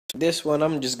This one,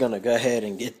 I'm just gonna go ahead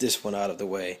and get this one out of the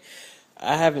way.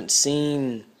 I haven't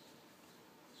seen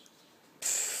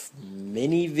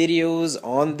many videos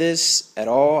on this at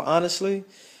all, honestly.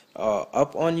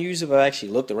 Up on YouTube, I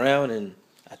actually looked around and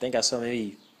I think I saw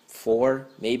maybe four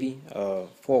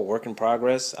work in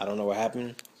progress. I don't know what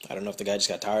happened. I don't know if the guy just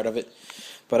got tired of it.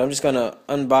 But I'm just gonna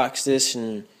unbox this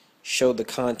and show the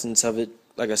contents of it.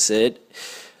 Like I said,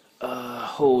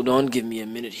 hold on, give me a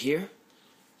minute here.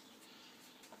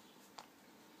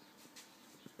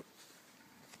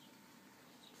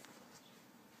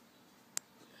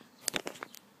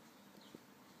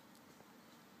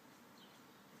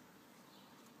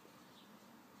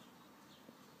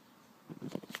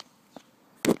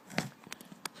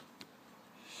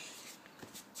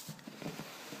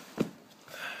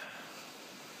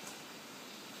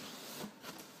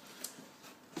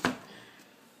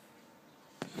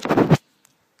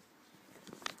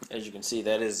 As you can see,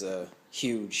 that is a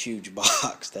huge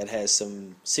box that has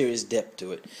some serious depth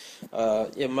to it.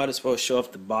 Yeah, might as well show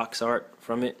off the box art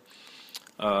from it.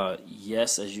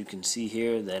 Yes, as you can see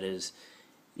here, that is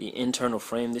the internal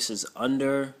frame. This is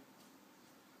under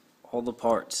all the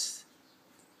parts.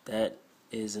 That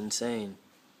is insane.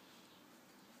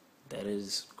 That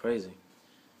is crazy.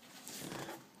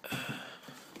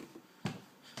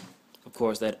 Of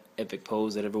course, that epic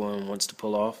pose that everyone wants to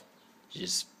pull off,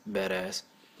 just badass.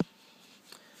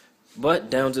 But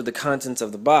down to the contents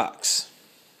of the box.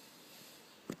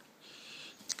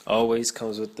 Always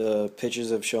comes with the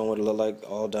pictures of showing what it looked like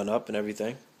all done up and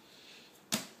everything.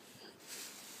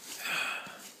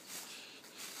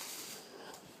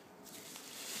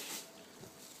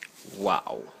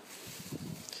 Wow.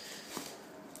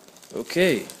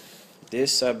 Okay,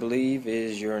 this I believe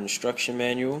is your instruction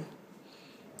manual.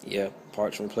 Yeah,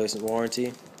 parts replacement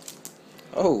warranty.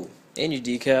 Oh, and your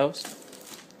decals.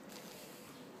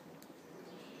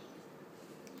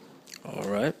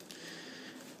 Alright.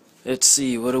 Let's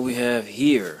see, what do we have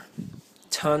here?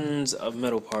 Tons of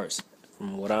metal parts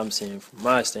from what I'm seeing from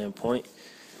my standpoint.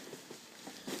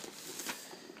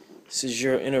 This is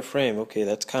your inner frame. Okay,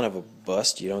 that's kind of a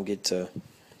bust. You don't get to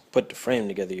put the frame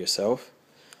together yourself.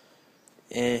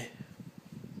 Eh.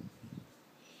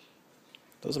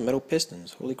 Those are metal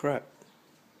pistons. Holy crap.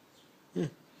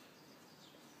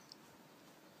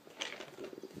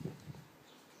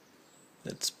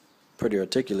 That's pretty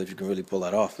articulate if you can really pull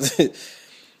that off.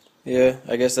 Yeah,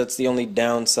 I guess that's the only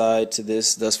downside to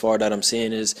this thus far that I'm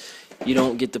seeing is you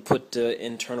don't get to put the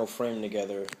internal frame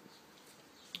together.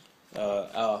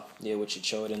 Yeah, what you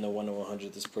showed in the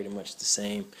 1/100 is pretty much the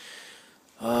same.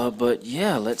 But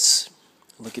yeah, let's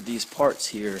look at these parts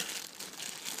here.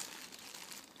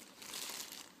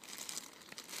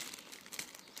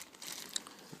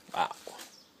 Wow.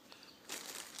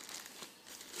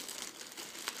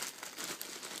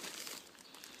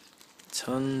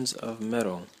 Tons of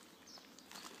metal.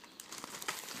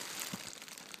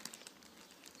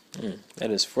 That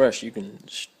is fresh. You can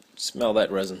smell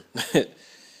that resin.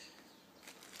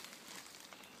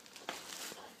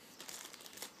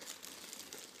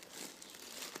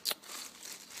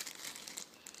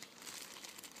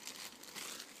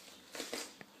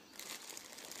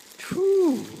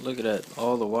 Whew, look at that.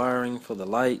 All the wiring for the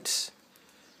lights.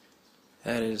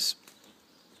 That is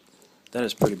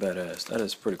pretty badass. That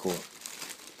is pretty cool.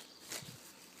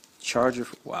 Charger.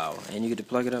 Wow. And you get to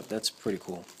plug it up. That's pretty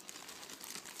cool.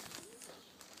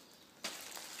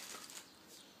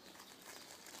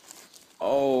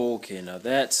 Okay, now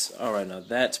that's alright. Now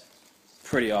that's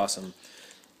pretty awesome.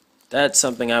 That's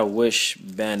something I wish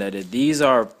Bandai did. These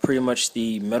are pretty much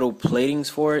the metal platings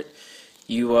for it.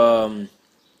 You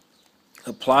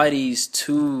apply these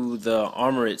to the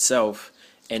armor itself,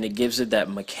 and it gives it that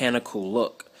mechanical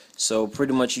look. So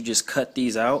pretty much you just cut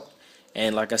these out,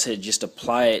 and like I said, just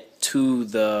apply it to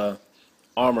the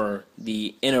armor,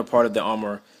 the inner part of the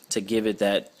armor, to give it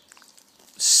that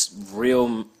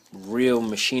real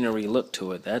machinery look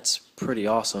to it. That's pretty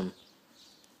awesome.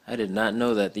 I did not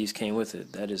know that these came with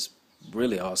it. That is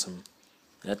really awesome.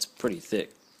 That's pretty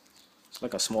thick. It's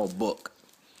like a small book.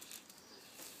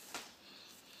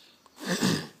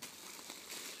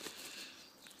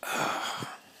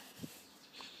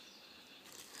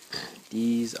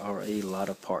 These are a lot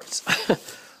of parts.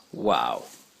 Wow.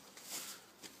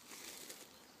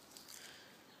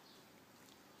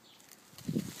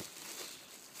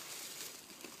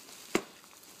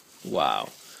 Wow.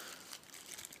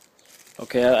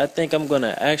 Okay, I think I'm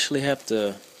gonna actually have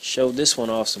to show this one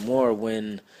off some more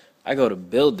when I go to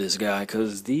build this guy,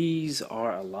 because these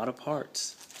are a lot of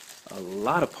parts. A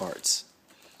lot of parts.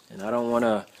 And I don't want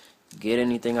to get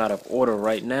anything out of order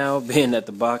right now, being that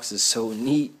the box is so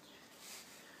neat.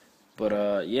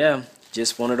 But yeah,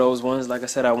 just one of those ones. Like I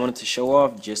said, I wanted to show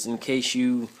off just in case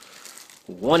you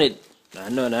wanted. I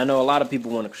know a lot of people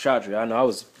want a Kshatriya. I know I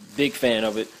was a big fan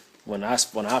of it when I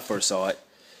first saw it.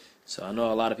 So I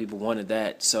know a lot of people wanted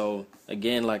that. So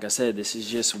again, like I said, this is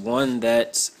just one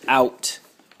that's out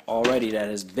already, that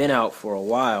has been out for a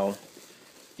while.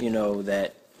 You know,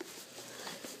 that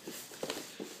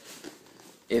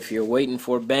if you're waiting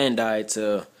for Bandai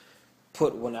to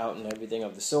put one out and everything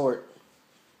of the sort,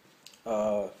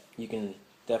 you can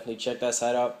definitely check that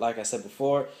site out. Like I said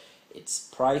before,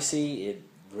 it's pricey. It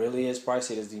really is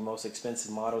pricey. It is the most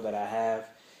expensive model that I have.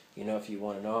 You know, if you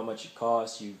want to know how much it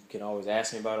costs, you can always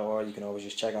ask me about it, or you can always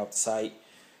just check out the site.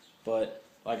 But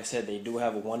like I said, they do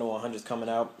have a 1 to 100 coming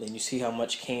out, and you see how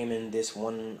much came in this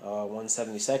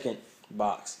 1/172nd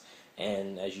box.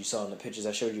 And as you saw in the pictures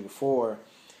I showed you before,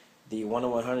 the 1 to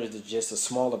 100 is just a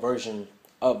smaller version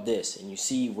of this, and you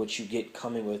see what you get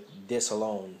coming with this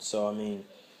alone. So I mean,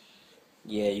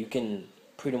 yeah, you can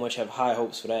pretty much have high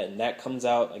hopes for that, and that comes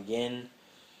out again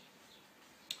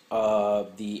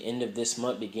the end of this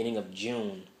month, beginning of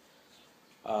June.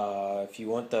 If you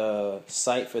want the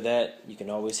site for that, you can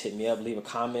always hit me up, leave a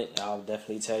comment. I'll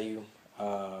definitely tell you.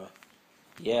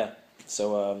 Yeah,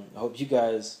 so I hope you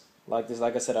guys like this.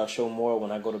 Like I said, I'll show more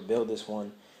when I go to build this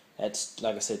one. That's,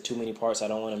 like I said, too many parts. I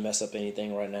don't want to mess up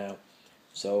anything right now.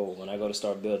 So when I go to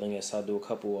start building this, I'll do a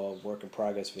couple of work in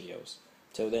progress videos.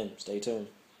 Till then, stay tuned.